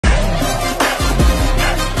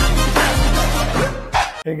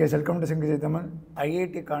Hey guys, welcome to Single Tamil.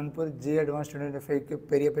 IIT Kanpur JEE Advanced 2025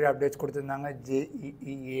 பெரிய updates கொடுத்திருந்தாங்க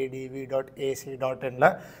jeeadv.ac.in ல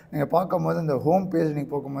நீங்க பாக்கும்போது இந்த ஹோம் பேஜ் நீங்க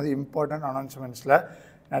போகும்போது இம்பார்ட்டன்ட் அனௌன்ஸ்மென்ட்ஸ்ல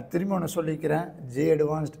நான் திரும்ப ஒன்று சொல்லிக்கிறேன். JEE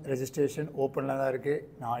Advanced ரெஜிஸ்ட்ரேஷன் ஓப்பனில் தான் இருக்குது.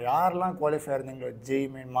 நான் யாரெல்லாம் குவாலிஃபை இருந்தீங்களோ JEE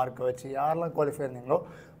மெயின் மார்க்கை வச்சு யாரெல்லாம் qualify இருந்தீங்களோ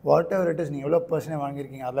what ever it is நீங்கள் எவ்வளோ பர்சன்டேஜ்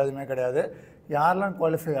வாங்கியிருக்கீங்க அதெல்லாம் எதுவுமே கிடையாது. யாரெல்லாம்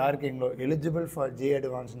குவாலிஃபை இருக்கீங்களோ எலிஜிபிள் ஃபார் JEE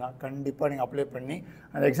Advancedனால் கண்டிப்பாக நீங்கள் அப்ளை பண்ணி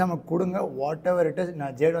அந்த எக்ஸாமுக்கு கொடுங்க. வாட் எவர் இட் இஸ்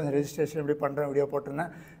நான் JEE Advanced ரெஜிஸ்ட்ரேஷன் எப்படி பண்ணுறேன் வீடியோ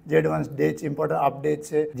போட்டிருந்தேன். JEE Advanced dates important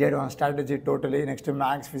updates, JEE Advanced strategy totally, next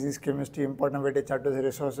maths physics chemistry important weightage chapters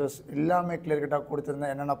resources எல்லாமே கிளியர் கட்டாக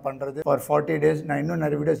கொடுத்துருந்தேன். என்னென்ன பண்ணுறது ஃபார் 40 days நான் இன்னும்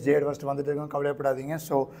நிறைய வீடியோஸ் JEE Advanced வந்துட்டு இருக்கோம், கவலைப்படாதீங்க.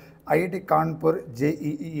 ஸோ IIT கான்பூர்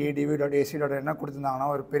jeeadv.ac.in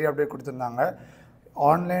கொடுத்துருந்தாங்கன்னா ஒரு பெரிய அப்டேட் கொடுத்துருந்தாங்க.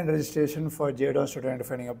 Online registration for JEE Advanced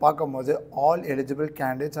 2025 நீங்கள் பார்க்கும்போது all eligible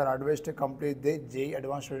candidates are advised to complete the JEE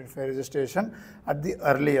Advanced 2025 registration at the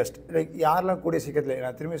earliest. Like யாரெல்லாம் கூடிய சீக்கிரத்தில்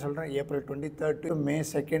நான் திரும்பி சொல்கிறேன், April 23rd to May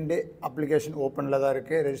 2nd application ஓப்பனில் தான்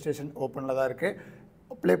இருக்குது, ரெஜிஸ்ட்ரேஷன் ஓப்பனில் தான் இருக்குது.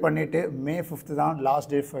 அப்ளை பண்ணிவிட்டு May 5th தான் last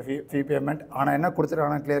date for fee payment. ஆனால் என்ன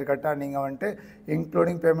கொடுத்துருக்காங்கன்னா கிளியர் கட்டாக நீங்கள் வந்துட்டு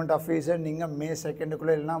இன்க்ளூடிங் பேமெண்ட் ஆஃப் ஃபீஸை நீங்கள் May 2nd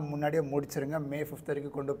இல்லைனா முன்னாடியே முடிச்சிருங்க. May 5th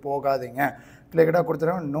வரைக்கும் கொண்டு போகாதீங்க. கிளியர் கட்டாக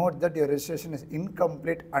கொடுத்துருக்காங்க. Note that your registration is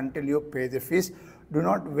incomplete until you pay the fees. Do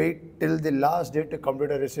not wait till the last date to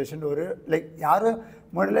complete a registration. ஒரு லைக் யாரும்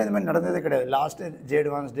முதல்ல இந்த மாதிரி நடந்ததே கிடையாது. லாஸ்ட்டு JEE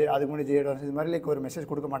Advanced டே அதுக்கு முன்னாடி JEE Advanced இது மாதிரி லைக் ஒரு மெசேஜ்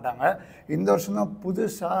கொடுக்க மாட்டாங்க. இந்த வருஷம் தான்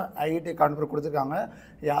புதுசாக IIT கான்பூர் கொடுத்துருக்காங்க.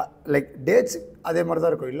 லைக் டேட்ஸ் அதே மாதிரி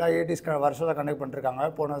தான் இருக்கும். எல்லா IITs வருஷம் தான் கண்டக்ட் பண்ணிருக்காங்க.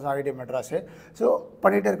 போன வருஷம் IIT மெட்ராஸு. ஸோ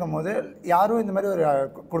பண்ணிகிட்டே இருக்கும் போது யாரும் இந்த மாதிரி ஒரு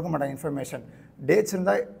கொடுக்க மாட்டாங்க இன்ஃபர்மேஷன். டேட்ஸ்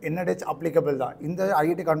இருந்தால் என்ன டேட்ஸ் அப்ளிகபிள் தான். இந்த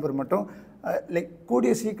IIT கான்பூர் மட்டும் லைக்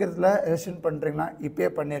கூடிய சீக்கிரத்தில் ரெஜிஸ்ட்ரேஷன் பண்ணுறீங்கன்னா இப்போயே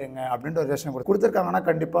பண்ணிடுங்க அப்படின்ற ஒரு ரெஜிஸ்ட்ரேஷன் கொடுத்துருக்காங்கன்னா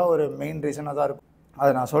கண்டிப்பாக ஒரு மெயின் ரீசனாக தான் இருக்கும். அதை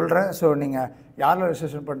நான் சொல்கிறேன். ஸோ நீங்கள் யாரில்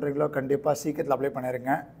ரெஜிஸ்ட்ரேஷன் பண்ணுறீங்களோ கண்டிப்பாக சீக்கிரத்தில் அப்ளை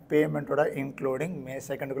பண்ணிடுங்க. பேமெண்ட்டோட இன்க்ளூடிங் May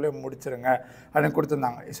 2nd முடிச்சிருங்க அப்படின்னு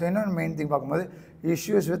கொடுத்துருந்தாங்க. ஸோ இன்னொன்று மெயின் திங் பார்க்கும்போது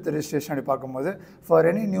இஷ்யூஸ் வித் ரெஜிஸ்ட்ரேஷன் அப்படி பார்க்கும்போது for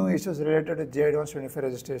any new issues related to JEE Advanced 2025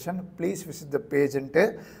 registration please visit the பேஜ்ன்ட்டு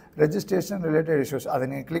registration related issues அதை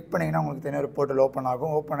நீங்கள் கிளிக் பண்ணிங்கன்னா உங்களுக்கு தனியாக ஒரு போர்ட்டல் ஓப்பன்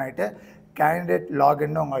ஆகும். ஓப்பன் ஆகிட்டு கேண்டிடேட்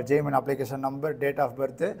லாகின் உங்கள் JEE main application number, date of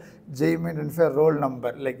birth, JEE main roll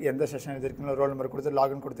number, like எந்த செஷன் இது இருக்குன்னு ரோல் நம்பர் கொடுத்து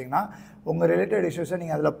லாகின் கொடுத்தீங்கன்னா உங்கள் ரிலேட்டட் இஷ்யூஸை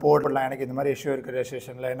நீங்கள் அதில் போடலாம். எனக்கு இந்த மாதிரி இஷ்யூ இருக்குது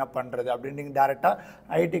ரெஜிஸ்ட்ரேஷனில் என்ன பண்ணுறது அப்படின்னு நீங்கள் டேரெக்டாக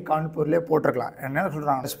IIT கான்பூர்லேயே போட்டிருக்கலாம். என்ன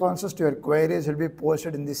சொல்கிறாங்க, responses to your queries will be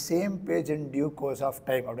posted in the same page in due course of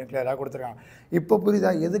time அப்படின்னு கிளியராக கொடுத்துருக்காங்க. இப்போ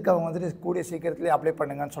புரியுதா எதுக்கு அவங்க வந்துட்டு கூடிய சீக்கிரத்துலேயே அப்ளை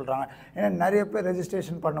பண்ணுங்கன்னு சொல்கிறாங்க. ஏன்னா நிறைய பேர்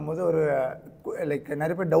ரெஜிஸ்ட்ரேஷன் பண்ணும்போது ஒரு லைக்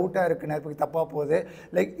நிறைய பேர் டவுட்டாக இருக்குது, நிறைய பேருக்கு தப்பாக போகுது,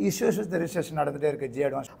 லைக் இஷ்யூஸ் வித் ரெஜிஸ்ட்ரேஷன் நடந்துகிட்டே இருக்குது JEE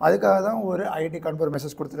Advanced. அதுக்காக தான் ஒரு IIT கான்பூர்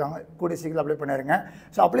மெசேஜ் கொடுத்துருக்காங்க, கூடிய சீக்கிரம் அப்ளை பண்ணிடுங்க.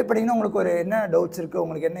 ஸோ அப்ளை பண்ணிங்கன்னா உங்களுக்கு ஒரு என்ன டவுட்ஸ் இருக்குது,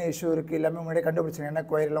 உங்களுக்கு என்ன இஷ்யூ இருக்குது எல்லாமே முன்னாடியே கண்டுபிடிச்சிருங்க. என்ன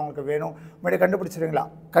குவரிலாம் உங்களுக்கு வேணும் முன்னாடியே கண்டுபிடிச்சிருங்களா,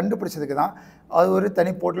 கண்டுபிடிச்சதுக்கு தான் அது ஒரு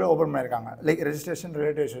தனி போர்ட்டல் ஓப்பன் பண்ணியிருக்காங்க. லைக் ரெஜிஸ்ட்ரேஷன்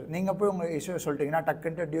ரிலேட்டட் இஷ்யூ நீங்கள் போய் உங்கள் இஷ்யூ சொல்லிட்டீங்கன்னா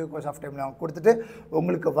டக்குன்ட்டு டியூ கோர்ஸ் ஆஃப் டைமில் அவங்க கொடுத்துட்டு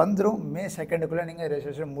உங்களுக்கு வந்துடும். May 2nd நீங்கள்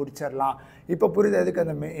ரெஜிஸ்ட்ரேஷன் முடிச்சிடலாம். இப்போ புரியுது எதுக்கு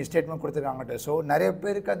அந்த ஸ்டேட்மெண்ட் கொடுத்துருக்காங்கட்டு. ஸோ நிறைய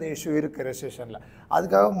பேருக்கு அந்த இஷ்யூ இருக்குது ரெஜிஸ்ட்ரேஷனில்.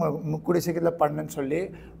 அதுக்காக உங்கள் கூடிய சீக்கிரத்தில் பண்ணுன்னு சொல்லி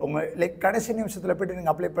உங்கள் லைக் கடைசி நிமிஷத்தில் போய்ட்டு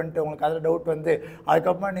நீங்கள் அப்ளை பண்ணிட்டு உங்களுக்கு அதில் டவுட் வந்து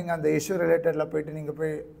அதுக்கப்புறமா நீங்கள் அந்த இஷ்யூ ரிலேட்டடில் போய்ட்டு நீங்கள்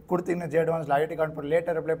போய் கொடுத்தீங்கன்னா JEE Advanced IIT Kanpur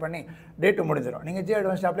later apply பண்ணி டேட்டு முடிஞ்சிடும். நீங்கள் JEE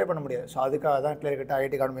Advanced அப்ளை பண்ண முடியாது. ஸோ அதுக்காக தான் கிளியர் கட்டாக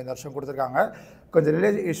IIT கான்பூர் இந்த வருஷம் கொடுத்துருக்காங்க. கொஞ்சம்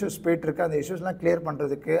ரிலேட்டட் இஷ்யூஸ் போயிட்டுருக்கு. அந்த இஷ்யூஸ்லாம் கிளியர்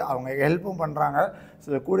பண்ணுறதுக்கு அவங்க ஹெல்ப்பும் பண்ணுறாங்க.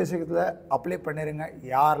 ஸோ கூடிய சீக்கிரத்தில் அப்ளை பண்ணிடுங்க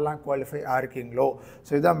யாரெல்லாம் குவாலிஃபை இருக்கீங்களோ.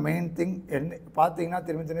 ஸோ இதுதான் மெயின் திங். என்ன பார்த்தீங்கன்னா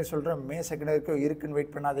திரும்பி சொல்கிறேன், May 2 வரைக்கும் இருக்குன்னு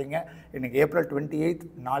வெயிட் பண்ணாதீங்க. இன்றைக்கி April 28,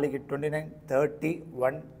 நாளைக்கு 29, 30,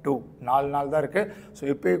 1, 2 4 நாள் தான் இருக்குது. ஸோ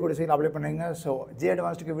இப்போயே கூட சீக்கிரம் அப்ளை பண்ணுங்க. ஸோ JEE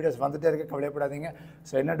Advancedக்கு வீடியோஸ் வந்துகிட்டே இருக்குது, கவலைப்படாதீங்க.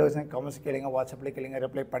 ஸோ என்ன டவுட்ஸ் கமெண்ட்ஸ் கேளுங்க, வாட்ஸ்அப்பில் கேளுங்க,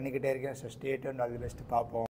 ரிப்ளை பண்ணிக்கிட்டே இருக்கேன். So stay tuned, all the best, பார்ப்போம்.